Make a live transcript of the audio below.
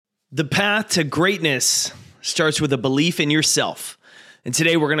The path to greatness starts with a belief in yourself. And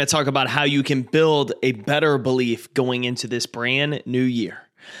today we're going to talk about how you can build a better belief going into this brand new year.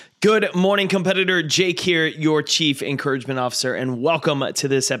 Good morning, competitor. Jake here, your Chief Encouragement Officer, and welcome to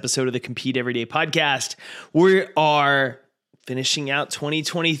this episode of the Compete Everyday podcast. We are finishing out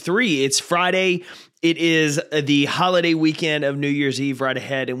 2023. It's Friday. It is the holiday weekend of New Year's Eve right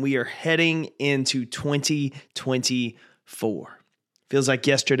ahead, and we are heading into 2024. Feels like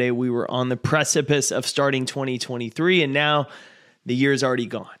yesterday we were on the precipice of starting 2023, and now the year's already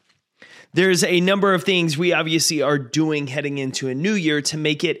gone. There's a number of things we obviously are doing heading into a new year to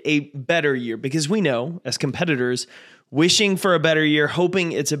make it a better year, because we know as competitors, wishing for a better year,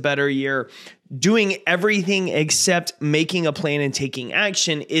 hoping it's a better year, doing everything except making a plan and taking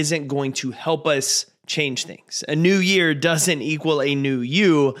action isn't going to help us change things. A new year doesn't equal a new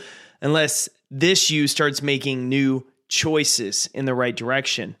you unless this you starts making new choices in the right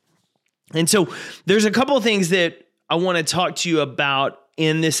direction. And so there's a couple of things that I want to talk to you about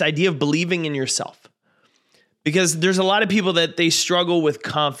in this idea of believing in yourself, because there's a lot of people that they struggle with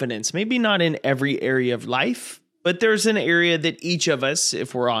confidence, maybe not in every area of life, but there's an area that each of us,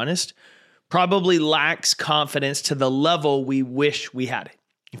 if we're honest, probably lacks confidence to the level we wish we had it.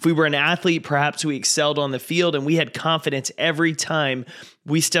 If we were an athlete, perhaps we excelled on the field and we had confidence every time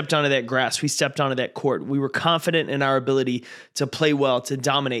we stepped onto that grass, we stepped onto that court. We were confident in our ability to play well, to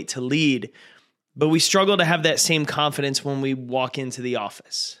dominate, to lead. But we struggle to have that same confidence when we walk into the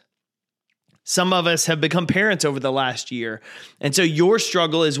office. Some of us have become parents over the last year. And so your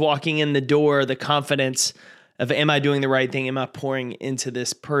struggle is walking in the door, the confidence of, am I doing the right thing? Am I pouring into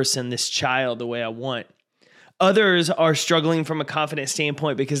this person, this child, the way I want? Others are struggling from a confidence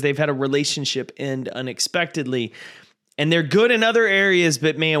standpoint because they've had a relationship end unexpectedly. And they're good in other areas,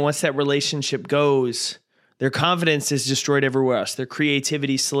 but man, once that relationship goes, their confidence is destroyed everywhere else. Their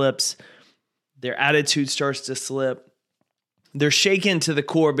creativity slips. Their attitude starts to slip. They're shaken to the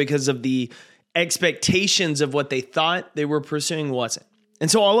core because of the expectations of what they thought they were pursuing wasn't.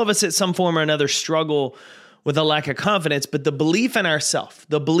 And so all of us at some form or another struggle with a lack of confidence, but the belief in ourselves,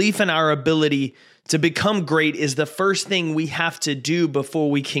 the belief in our ability to become great is the first thing we have to do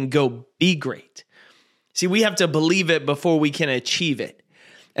before we can go be great. See, we have to believe it before we can achieve it.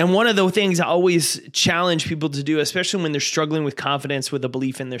 And one of the things I always challenge people to do, especially when they're struggling with confidence, with a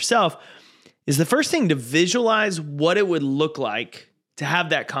belief in themselves, is the first thing to visualize what it would look like to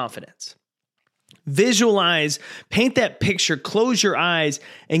have that confidence. Visualize, paint that picture, close your eyes,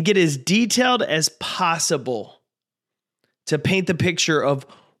 and get as detailed as possible to paint the picture of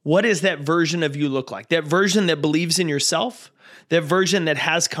what does that version of you look like? That version that believes in yourself, that version that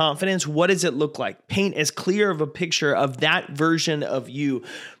has confidence, what does it look like? Paint as clear of a picture of that version of you,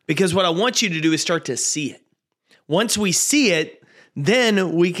 because what I want you to do is start to see it. Once we see it,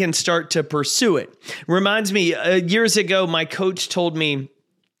 then we can start to pursue it. Reminds me, years ago, my coach told me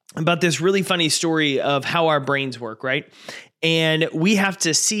about this really funny story of how our brains work, right? And we have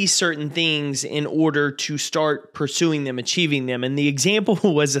to see certain things in order to start pursuing them, achieving them. And the example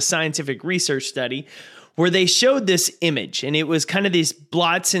was a scientific research study where they showed this image, and it was kind of this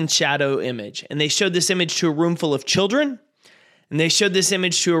blots and shadow image. And they showed this image to a room full of children, and they showed this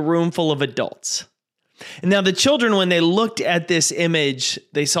image to a room full of adults. And now the children, when they looked at this image,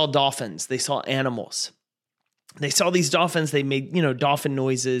 they saw dolphins, they saw animals. They saw these dolphins, they made, dolphin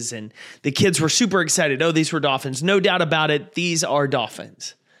noises, and the kids were super excited. Oh, these were dolphins. No doubt about it, these are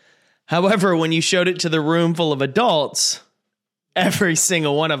dolphins. However, when you showed it to the room full of adults, every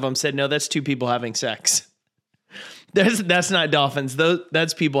single one of them said, no, that's two people having sex. That's not dolphins,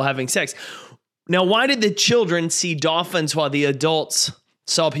 that's people having sex. Now, why did the children see dolphins while the adults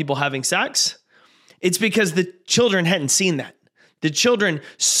saw people having sex? It's because the children hadn't seen that. The children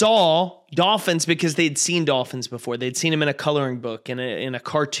saw dolphins because they'd seen dolphins before. They'd seen them in a coloring book, in a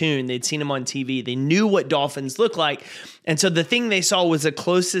cartoon. They'd seen them on TV. They knew what dolphins look like. And so the thing they saw was the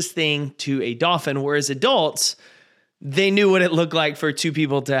closest thing to a dolphin, whereas adults, they knew what it looked like for two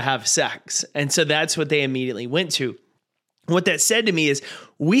people to have sex. And so that's what they immediately went to. What that said to me is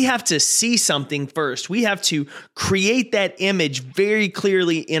we have to see something first. We have to create that image very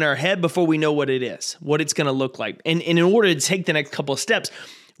clearly in our head before we know what it is, what it's going to look like. And in order to take the next couple of steps,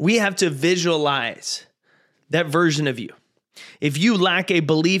 we have to visualize that version of you. If you lack a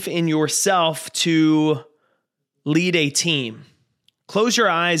belief in yourself to lead a team, close your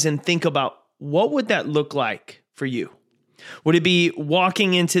eyes and think about what would that look like for you? Would it be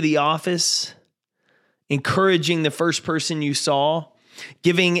walking into the office, encouraging the first person you saw,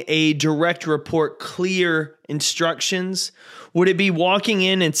 giving a direct report, clear instructions? Would it be walking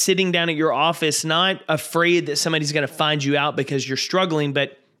in and sitting down at your office, not afraid that somebody's going to find you out because you're struggling,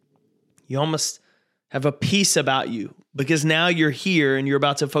 but You almost have a peace about you because now you're here and you're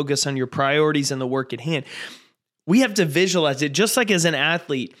about to focus on your priorities and the work at hand. We have to visualize it just like as an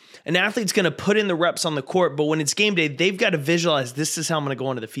athlete. An athlete's going to put in the reps on the court, but when it's game day, they've got to visualize this is how I'm going to go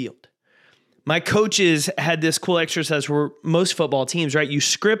onto the field. My coaches had this cool exercise where most football teams, right? You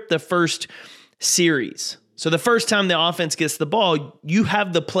script the first series. So the first time the offense gets the ball, you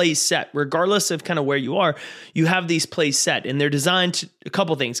have the plays set, regardless of kind of where you are. You have these plays set, and they're designed to a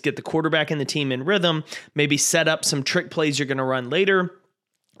couple things: get the quarterback and the team in rhythm, maybe set up some trick plays you're going to run later.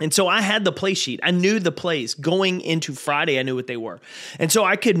 And so I had the play sheet. I knew the plays going into Friday. I knew what they were. And so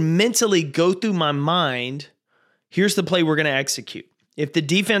I could mentally go through my mind, here's the play we're going to execute. If the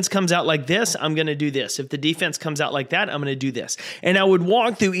defense comes out like this, I'm going to do this. If the defense comes out like that, I'm going to do this. And I would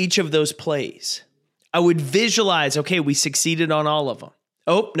walk through each of those plays. I would visualize, okay, we succeeded on all of them.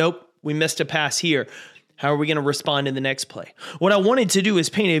 Oh, nope, we missed a pass here. How are we going to respond in the next play? What I wanted to do is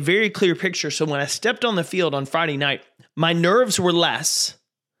paint a very clear picture. So when I stepped on the field on Friday night, my nerves were less,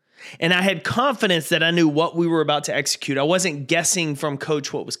 and I had confidence that I knew what we were about to execute. I wasn't guessing from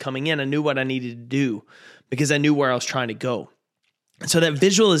coach what was coming in. I knew what I needed to do because I knew where I was trying to go. So that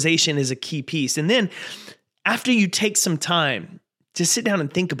visualization is a key piece. And then after you take some time to sit down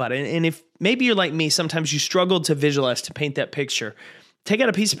and think about it, and if maybe you're like me, sometimes you struggle to visualize, to paint that picture, take out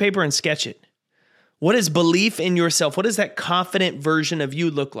a piece of paper and sketch it. What is belief in yourself? What does that confident version of you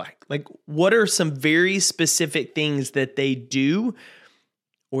look like? Like, what are some very specific things that they do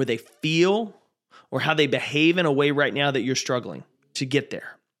or they feel or how they behave in a way right now that you're struggling to get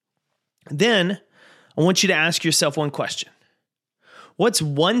there? Then I want you to ask yourself one question. What's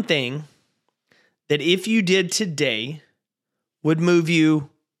one thing that if you did today would move you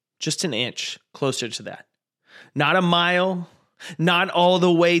just an inch closer to that? Not a mile, not all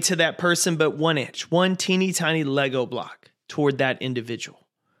the way to that person, but 1 inch, one teeny tiny Lego block toward that individual.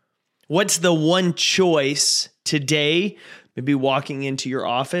 What's the one choice today? Maybe walking into your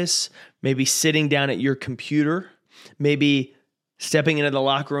office, maybe sitting down at your computer, maybe stepping into the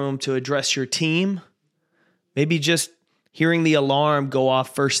locker room to address your team, maybe just hearing the alarm go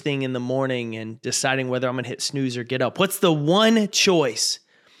off first thing in the morning and deciding whether I'm going to hit snooze or get up. What's the one choice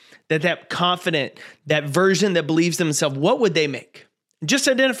that confident, that version that believes in themselves, what would they make? Just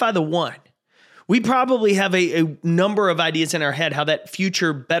identify the one. We probably have a number of ideas in our head how that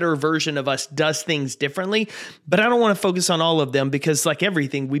future better version of us does things differently, but I don't want to focus on all of them because like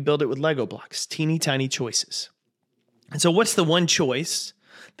everything, we build it with Lego blocks, teeny tiny choices. And so what's the one choice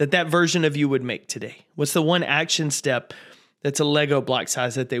that version of you would make today? What's the one action step that's a Lego block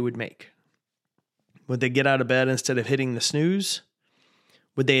size that they would make? Would they get out of bed instead of hitting the snooze?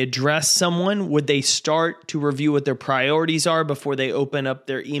 Would they address someone? Would they start to review what their priorities are before they open up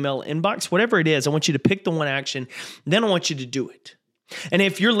their email inbox? Whatever it is, I want you to pick the one action, then I want you to do it. And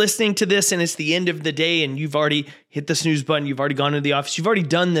if you're listening to this and it's the end of the day and you've already hit the snooze button, you've already gone to the office, you've already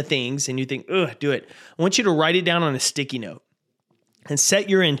done the things and you think, do it. I want you to write it down on a sticky note and set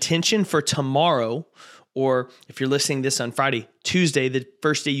your intention for tomorrow, or if you're listening this on Friday, Tuesday, the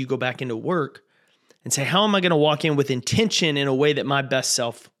first day you go back into work, and say, how am I going to walk in with intention in a way that my best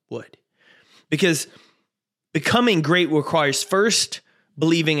self would? Because becoming great requires first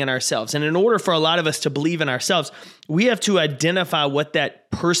believing in ourselves. And in order for a lot of us to believe in ourselves, we have to identify what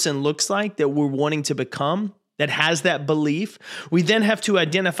that person looks like that we're wanting to become, that has that belief. We then have to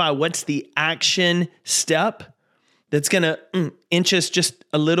identify what's the action step that's going to inch us just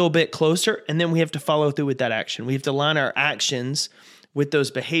a little bit closer. And then we have to follow through with that action. We have to line our actions with those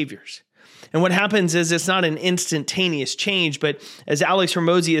behaviors. And what happens is it's not an instantaneous change, but as Alex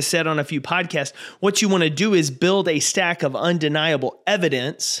Hormozi has said on a few podcasts, what you want to do is build a stack of undeniable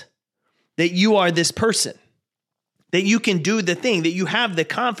evidence that you are this person, that you can do the thing, that you have the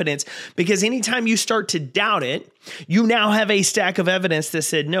confidence, because anytime you start to doubt it, you now have a stack of evidence that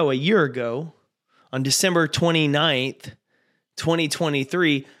said, no, a year ago, on December 29th,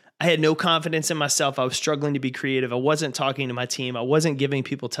 2023, I had no confidence in myself. I was struggling to be creative. I wasn't talking to my team. I wasn't giving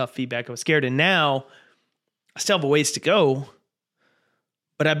people tough feedback. I was scared. And now I still have a ways to go,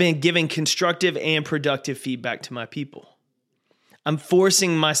 but I've been giving constructive and productive feedback to my people. I'm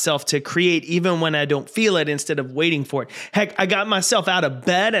forcing myself to create even when I don't feel it instead of waiting for it. Heck, I got myself out of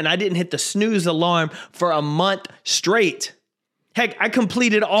bed and I didn't hit the snooze alarm for a month straight. Heck, I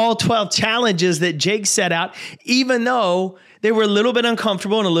completed all 12 challenges that Jake set out, even though they were a little bit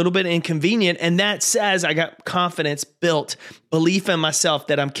uncomfortable and a little bit inconvenient. And that says I got confidence built, belief in myself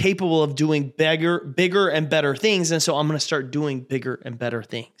that I'm capable of doing bigger and better things. And so I'm going to start doing bigger and better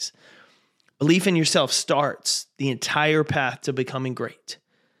things. Belief in yourself starts the entire path to becoming great.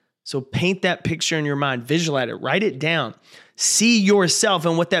 So paint that picture in your mind, visualize it, write it down, See yourself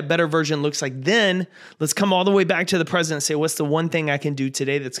and what that better version looks like. Then let's come all the way back to the present and say, what's the one thing I can do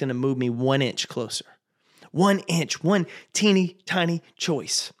today that's going to move me 1 inch closer? 1 inch, one teeny tiny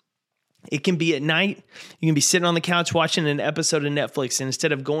choice. It can be at night. You can be sitting on the couch watching an episode of Netflix, and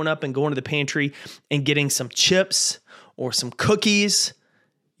instead of going up and going to the pantry and getting some chips or some cookies,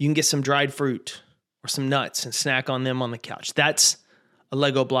 you can get some dried fruit or some nuts and snack on them on the couch. That's a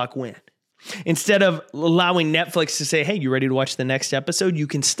Lego block win. Instead of allowing Netflix to say, hey, you ready to watch the next episode? You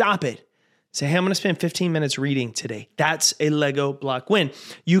can stop it. Say, hey, I'm going to spend 15 minutes reading today. That's a Lego block win.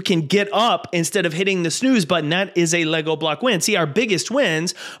 You can get up instead of hitting the snooze button. That is a Lego block win. See, our biggest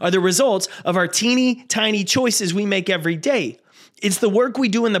wins are the results of our teeny tiny choices we make every day. It's the work we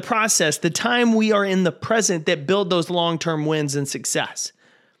do in the process, the time we are in the present, that build those long-term wins and success.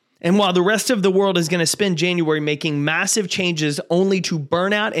 And while the rest of the world is going to spend January making massive changes only to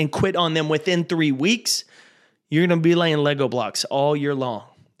burn out and quit on them within 3 weeks, you're going to be laying Lego blocks all year long.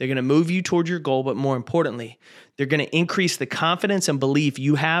 They're going to move you toward your goal, but more importantly, they're going to increase the confidence and belief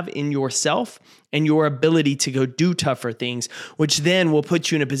you have in yourself and your ability to go do tougher things, which then will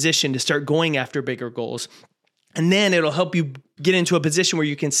put you in a position to start going after bigger goals. And then it'll help you get into a position where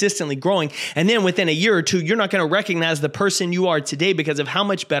you're consistently growing. And then within a year or two, you're not going to recognize the person you are today because of how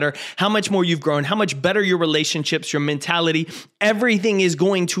much better, how much more you've grown, how much better your relationships, your mentality, everything is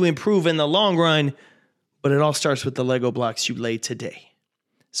going to improve in the long run. But it all starts with the Lego blocks you laid today.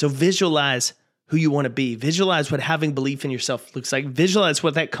 So visualize who you want to be. Visualize what having belief in yourself looks like. Visualize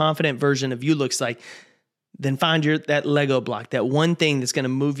what that confident version of you looks like. Then find that Lego block, that one thing that's going to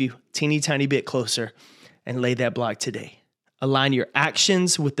move you a teeny tiny bit closer, and lay that block today. Align your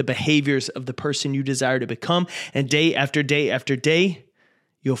actions with the behaviors of the person you desire to become, and day after day after day,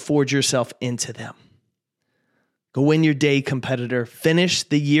 you'll forge yourself into them. Go win your day, competitor. Finish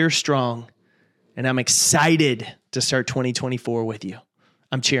the year strong, and I'm excited to start 2024 with you.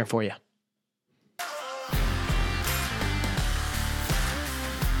 I'm cheering for you.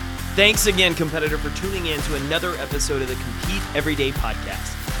 Thanks again, competitor, for tuning in to another episode of the Compete Everyday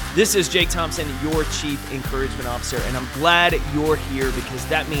podcast. This is Jake Thompson, your Chief Encouragement Officer, and I'm glad you're here because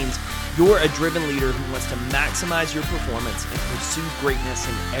that means you're a driven leader who wants to maximize your performance and pursue greatness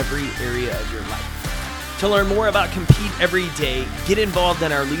in every area of your life. To learn more about Compete Every Day, get involved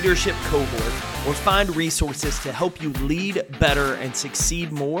in our leadership cohort, or find resources to help you lead better and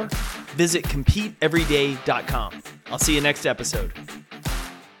succeed more, visit CompeteEveryday.com. I'll see you next episode.